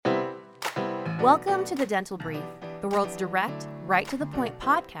Welcome to the Dental Brief, the world's direct, right-to-the-point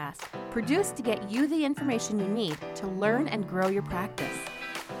podcast produced to get you the information you need to learn and grow your practice.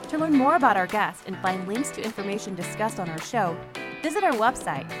 To learn more about our guests and find links to information discussed on our show, visit our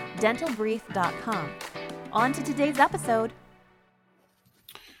website, dentalbrief.com. On to today's episode.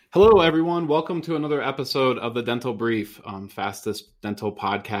 Hello, everyone. Welcome to another episode of the Dental Brief, fastest dental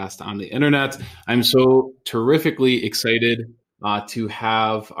podcast on the internet. I'm so terrifically excited to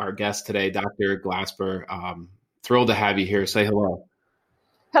have our guest today, Dr. Glasper. Thrilled to have you here. Say hello.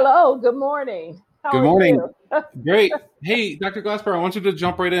 Hello. Good morning. Good morning. Great. Hey, Dr. Glasper, I want you to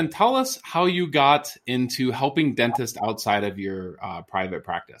jump right in. Tell us how you got into helping dentists outside of your private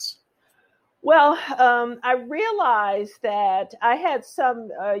practice. Well, I realized that I had some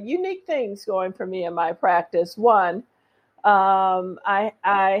unique things going for me in my practice. One, I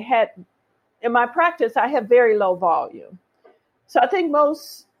had in my practice, I have very low volume. So I think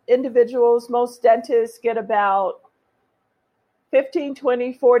most individuals, most dentists get about 15,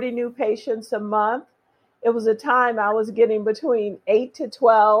 20, 40 new patients a month. It was a time I was getting between 8 to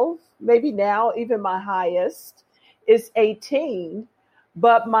 12, maybe now even my highest is 18.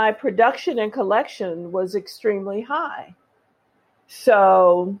 But my production and collection was extremely high.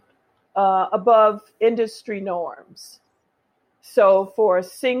 So above industry norms. So for a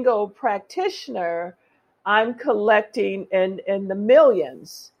single practitioner, I'm collecting in the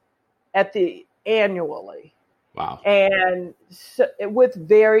millions annually. Wow. And so, with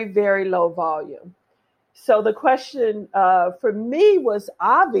very, very low volume. So the question for me was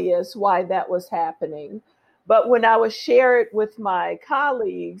obvious why that was happening. But when I would share it with my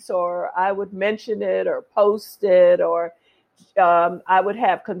colleagues, or I would mention it or post it, or I would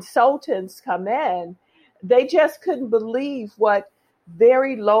have consultants come in, they just couldn't believe what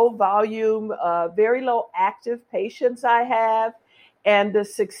very low volume, very low active patients I have, and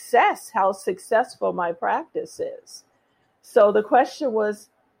how successful my practice is. So the question was,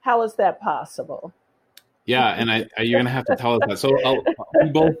 how is that possible? Yeah, and you're going to have to tell us that. So we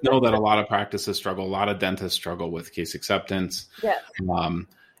both know that a lot of practices struggle, a lot of dentists struggle with case acceptance. Yes.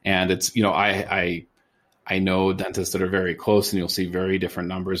 And it's, I know dentists that are very close, and you'll see very different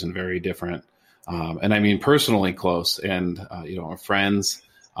numbers and very different, and I mean personally close, and, our friends,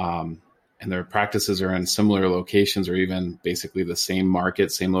 and their practices are in similar locations or even basically the same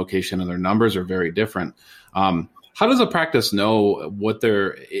market, same location, and their numbers are very different. How does a practice know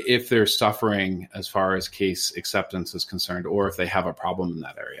if they're suffering as far as case acceptance is concerned, or if they have a problem in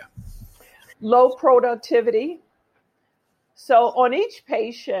that area? Low productivity. So on each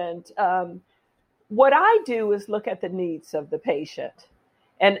patient, what I do is look at the needs of the patient.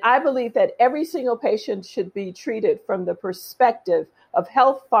 And I believe that every single patient should be treated from the perspective of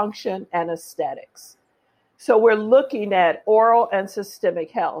health, function, and aesthetics. So we're looking at oral and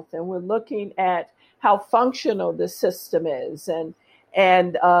systemic health, and we're looking at how functional the system is, and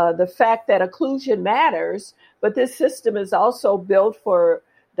the fact that occlusion matters, but this system is also built for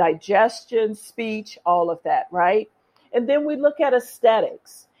digestion, speech, all of that, right? And then we look at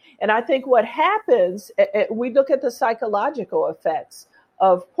aesthetics. And I think what happens, we look at the psychological effects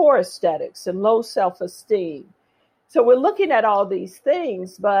of poor aesthetics and low self-esteem. So we're looking at all these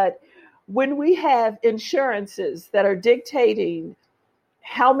things, but when we have insurances that are dictating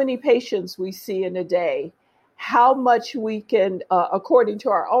how many patients we see in a day, how much we can, according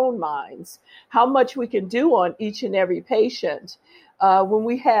to our own minds, how much we can do on each and every patient. When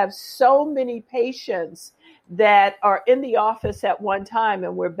we have so many patients that are in the office at one time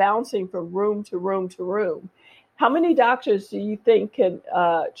and we're bouncing from room to room to room, how many doctors do you think can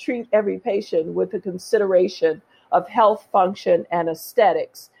treat every patient with the consideration of health, function, and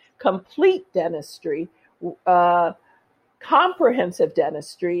aesthetics, complete dentistry, comprehensive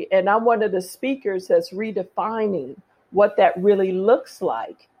dentistry? And I'm one of the speakers that's redefining what that really looks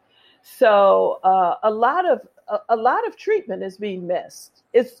like. So a lot of treatment is being missed.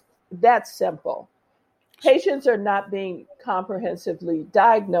 It's that simple. Patients are not being comprehensively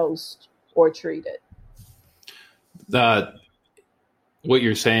diagnosed or treated. What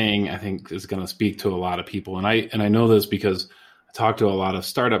you're saying, I think, is going to speak to a lot of people, and I know this because I talk to a lot of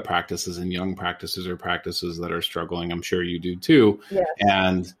startup practices and young practices or practices that are struggling. I'm sure you do too. Yes.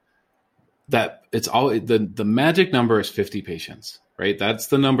 And that it's all the magic number is 50 patients, right? That's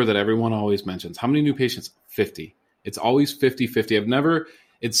the number that everyone always mentions. How many new patients? 50. It's always 50-50.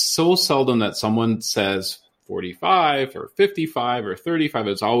 It's so seldom that someone says 45 or 55 or 35.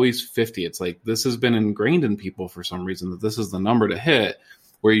 It's always 50. It's like this has been ingrained in people for some reason that this is the number to hit,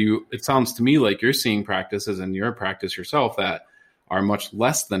 where it sounds to me like you're seeing practices in your practice yourself that are much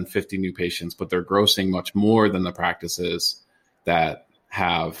less than 50 new patients, but they're grossing much more than the practices that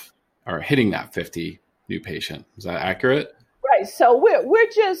have are hitting that 50 new patient. Is that accurate? Right. So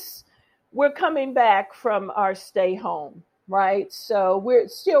we're coming back from our stay home, right? So we're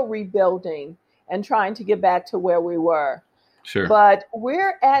still rebuilding and trying to get back to where we were. Sure. But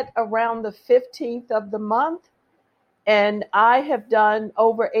we're at around the 15th of the month, and I have done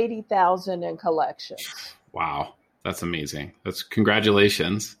over 80,000 in collections. Wow. That's amazing. That's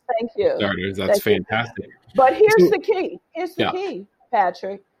congratulations. Thank you. Starters. That's Thank fantastic. you. But here's the key. Here's the Yeah. key,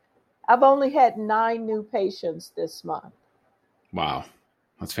 Patrick. I've only had 9 new patients this month. Wow.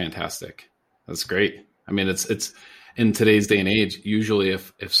 That's fantastic. That's great. I mean, it's in today's day and age, usually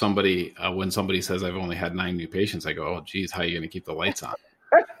if somebody, when somebody says I've only had 9 new patients, I go, oh, geez, how are you going to keep the lights on?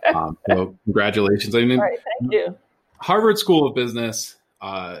 So congratulations. I mean, All right, thank you. Harvard School of Business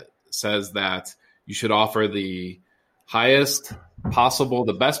says that you should offer the highest possible,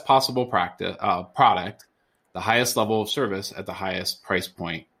 the best possible product, the highest level of service at the highest price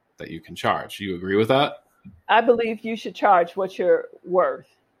point that you can charge. You agree with that? I believe you should charge what you're worth.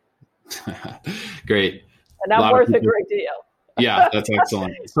 Great. And I'm worth a great deal. Yeah, that's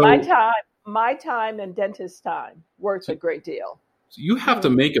excellent. So my time and dentist time worth a great deal. You have to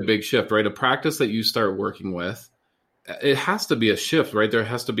make a big shift, right? A practice that you start working with, it has to be a shift, right? There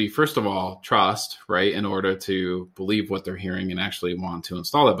has to be, first of all, trust, right? In order to believe what they're hearing and actually want to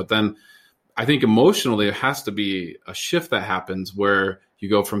install it. But then I think emotionally, it has to be a shift that happens where you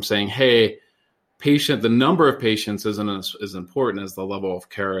go from saying, hey, the number of patients isn't as important as the level of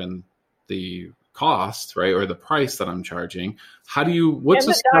care and the cost, right? Or the price that I'm charging. What's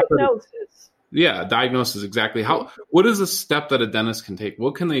the diagnosis? Diagnosis, exactly. What is a step that a dentist can take?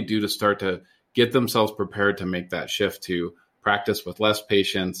 What can they do to start to get themselves prepared to make that shift to practice with less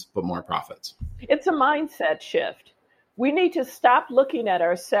patients, but more profits? It's a mindset shift. We need to stop looking at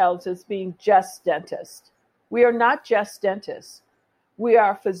ourselves as being just dentists. We are not just dentists. We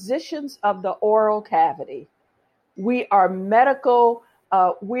are physicians of the oral cavity. We are medical.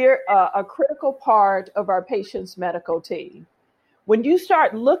 We're a critical part of our patient's medical team. When you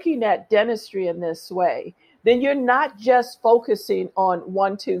start looking at dentistry in this way, then you're not just focusing on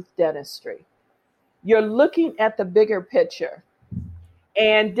one-tooth dentistry. You're looking at the bigger picture.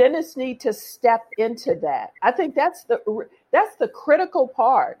 And dentists need to step into that. I think that's the critical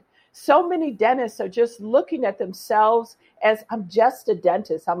part. So many dentists are just looking at themselves as, I'm just a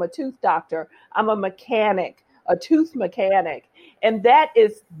dentist. I'm a tooth doctor. I'm a mechanic, a tooth mechanic. And that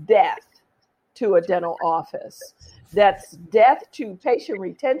is death to a dental office. That's death to patient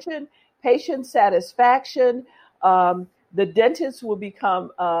retention, patient satisfaction. The dentist will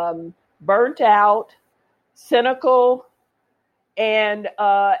become burnt out, cynical, and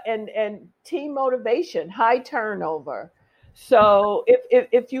team motivation, high turnover. So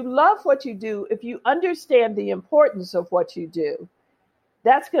if you love what you do, if you understand the importance of what you do,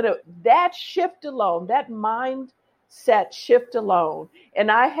 that shift alone, that mindset shift alone.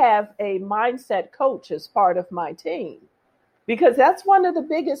 And I have a mindset coach as part of my team, because that's one of the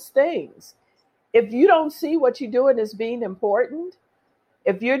biggest things. If you don't see what you're doing as being important,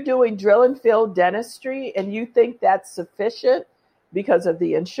 if you're doing drill and fill dentistry and you think that's sufficient because of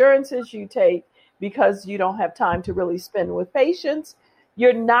the insurances you take, because you don't have time to really spend with patients,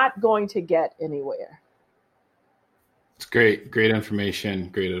 you're not going to get anywhere. It's great information,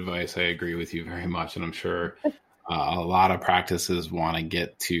 great advice. I agree with you very much. And I'm sure a lot of practices want to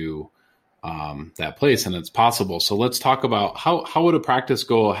get to that place, and it's possible. So let's talk about how would a practice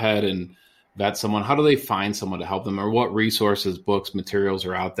go ahead and vet someone? How do they find someone to help them, or what resources, books, materials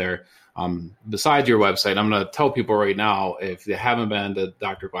are out there? Besides your website, I'm going to tell people right now, if they haven't been to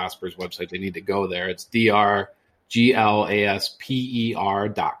Dr. Glasper's website, they need to go there. It's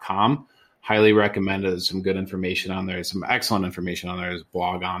drglasper.com. Highly recommend it. There's some good information on there. There's some excellent information on there. There's a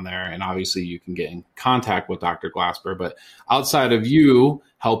blog on there. And obviously you can get in contact with Dr. Glasper. But outside of you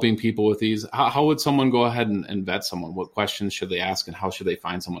helping people with these, how would someone go ahead and vet someone? What questions should they ask, and how should they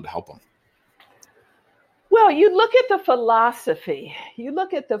find someone to help them? Well, you look at the philosophy. You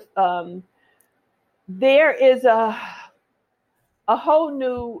look at the, there is a whole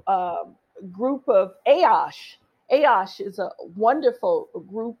new group of AOSH. AOSH is a wonderful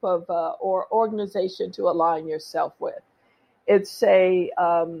group of or organization to align yourself with. It's a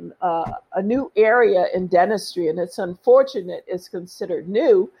new area in dentistry, and it's unfortunate it's considered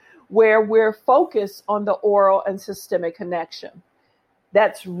new, where we're focused on the oral and systemic connection.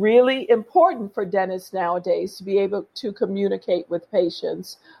 That's really important for dentists nowadays, to be able to communicate with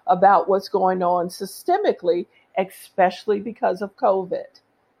patients about what's going on systemically, especially because of COVID,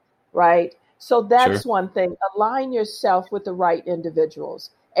 right? So that's one thing. Align yourself with the right individuals.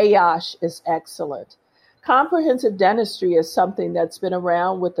 AOSH is excellent. Comprehensive dentistry is something that's been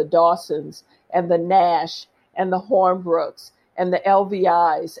around with the Dawsons and the Nash and the Hornbrooks and the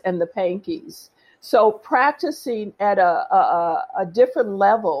LVIs and the Pankeys. So practicing at a different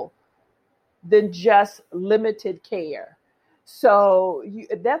level than just limited care. So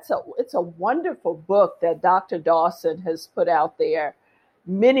it's a wonderful book that Dr. Dawson has put out there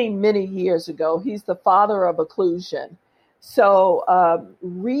many, many years ago. He's the father of occlusion. So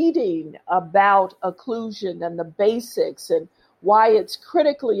reading about occlusion and the basics and why it's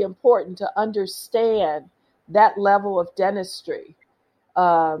critically important to understand that level of dentistry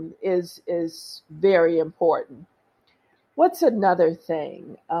is very important. What's another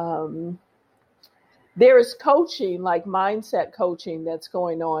thing? There is coaching, like mindset coaching, that's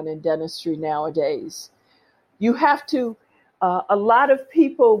going on in dentistry nowadays. You have to, a lot of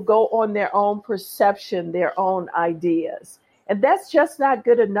people go on their own perception, their own ideas, and that's just not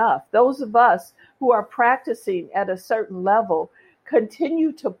good enough. Those of us who are practicing at a certain level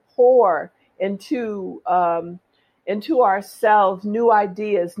continue to pour into ourselves new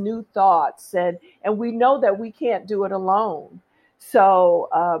ideas, new thoughts, and we know that we can't do it alone. So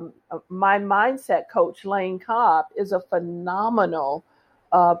my mindset coach, Lane Cobb, is a phenomenal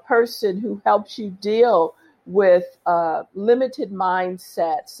person who helps you deal with limited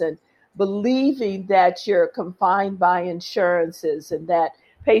mindsets and believing that you're confined by insurances and that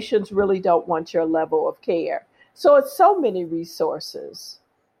patients really don't want your level of care. So it's so many resources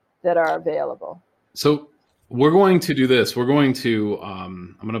that are available. So we're going to do this. We're going to,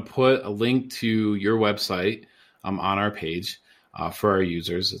 I'm going to put a link to your website on our page. For our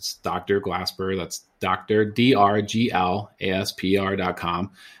users, it's Dr. Glasper. That's Dr.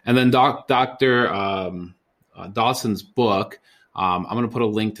 DRGLASPR.com. And then Dr. Dawson's book, I'm going to put a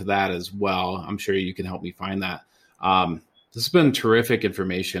link to that as well. I'm sure you can help me find that. This has been terrific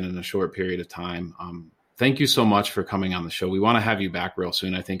information in a short period of time. Thank you so much for coming on the show. We want to have you back real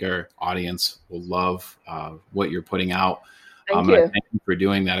soon. I think our audience will love what you're putting out. Thank you. Thank you for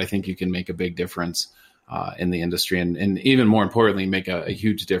doing that. I think you can make a big difference in the industry and even more importantly, make a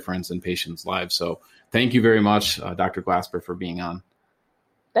huge difference in patients' lives. So thank you very much, Dr. Glasper, for being on.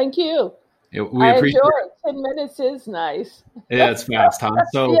 Thank you. We appreciate it. 10 minutes is nice. Yeah, it's fast, huh?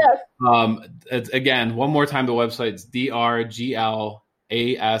 So yes. Again, one more time, the website's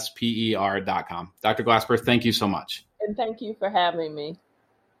drglasper.com. Dr. Glasper, thank you so much. And thank you for having me.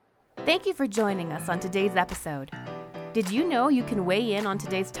 Thank you for joining us on today's episode. Did you know you can weigh in on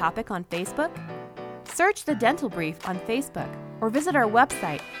today's topic on Facebook? Search The Dental Brief on Facebook or visit our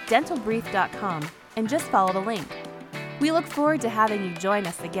website, dentalbrief.com, and just follow the link. We look forward to having you join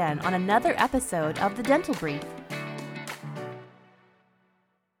us again on another episode of The Dental Brief.